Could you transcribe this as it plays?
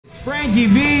Frankie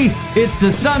V. It's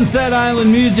the Sunset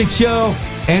Island Music Show,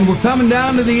 and we're coming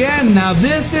down to the end. Now,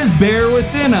 this is Bear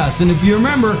Within Us, and if you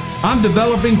remember, I'm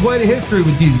developing quite a history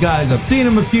with these guys. I've seen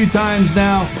them a few times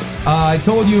now. I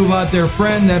told you about their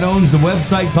friend that owns the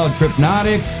website called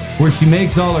Crypnotic, where she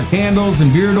makes all her candles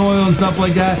and beard oil and stuff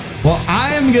like that. Well,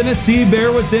 I am going to see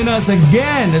Bear Within Us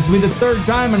again. This will be the third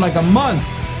time in like a month.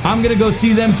 I'm going to go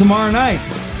see them tomorrow night.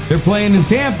 They're playing in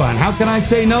Tampa, and how can I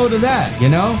say no to that, you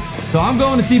know? So I'm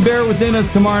going to see Bear Within Us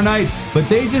tomorrow night, but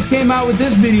they just came out with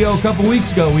this video a couple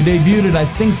weeks ago. We debuted it, I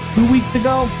think, 2 weeks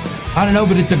ago. I don't know,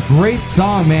 but it's a great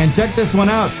song, man. Check this one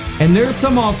out. And there's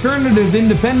some alternative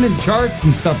independent charts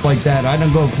and stuff like that. I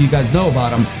don't know if you guys know about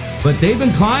them, but they've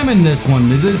been climbing this one.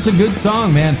 This is a good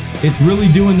song, man. It's really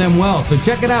doing them well. So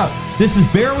check it out. This is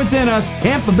Bear Within Us,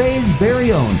 Tampa Bay's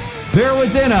very own. Bear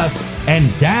Within Us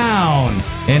and Down.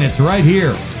 And it's right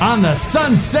here on the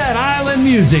Sunset Island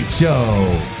Music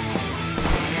Show.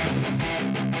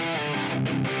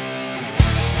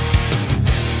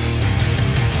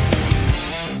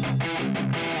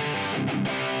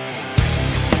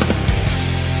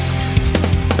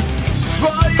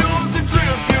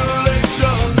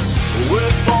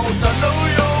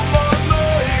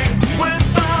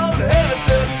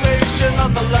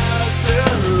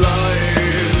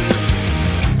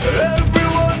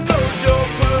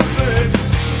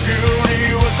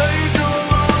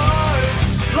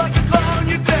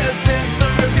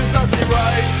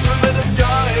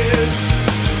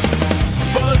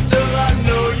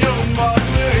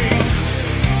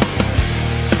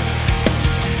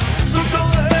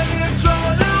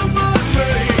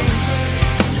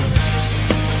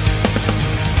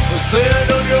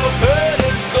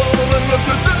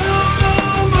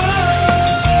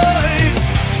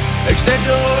 Extend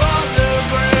your other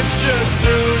branch just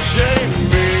to shame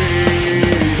me.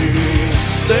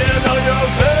 Stand on your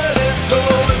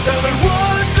pedestal and tell me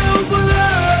what to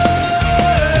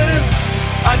believe.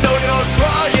 I know you're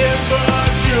trying,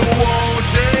 but you won't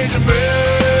change me.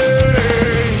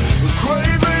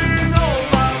 Craving all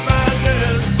my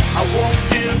madness, I won't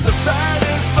give the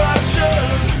satisfaction.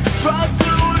 Try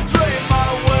to drain my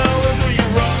well until you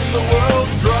run the world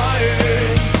dry.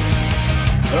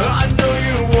 I know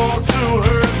you want to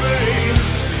hurt me,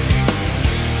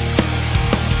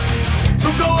 so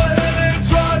go ahead and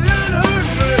try and hurt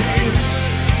me.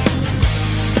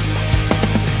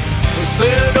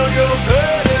 Stand on your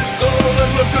pedestal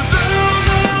and look down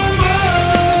on me.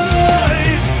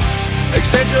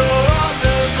 Extend your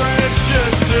other branch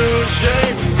just to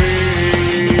shame me.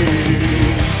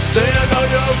 Stand on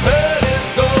your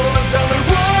pedestal and tell me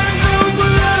what to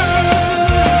believe.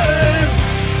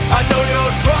 I know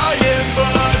you're trying,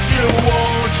 but you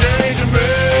won't change me.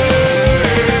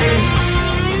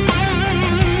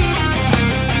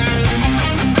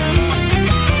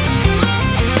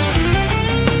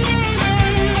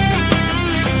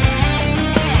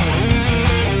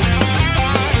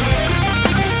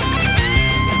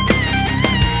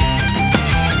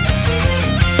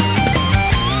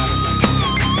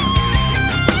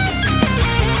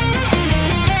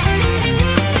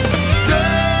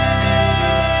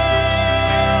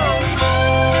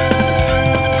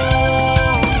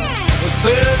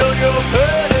 Stand on your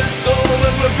pedestal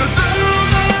and look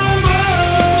down on me.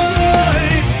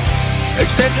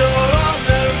 Extend your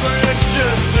other branch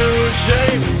just to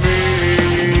shame me.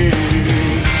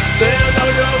 Stand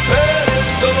on your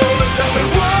pedestal and tell me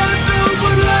what to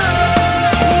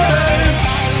believe.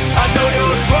 I know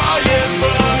you're trying,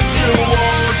 but you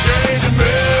won't change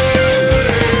me.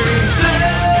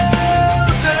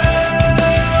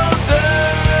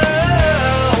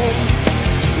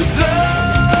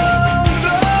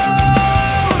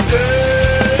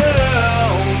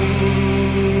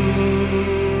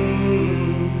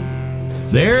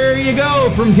 There you go,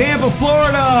 from Tampa,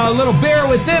 Florida, a little Bear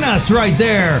Within Us right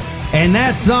there. And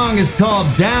that song is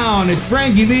called Down. It's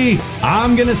Frankie V.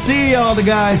 I'm going to see all the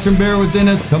guys from Bear Within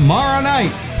Us tomorrow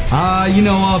night. You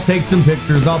know, I'll take some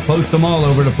pictures. I'll post them all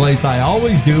over the place. I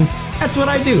always do. That's what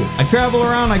I do. I travel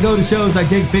around. I go to shows. I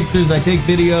take pictures. I take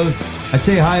videos. I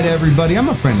say hi to everybody. I'm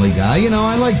a friendly guy. You know,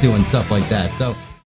 I like doing stuff like that. So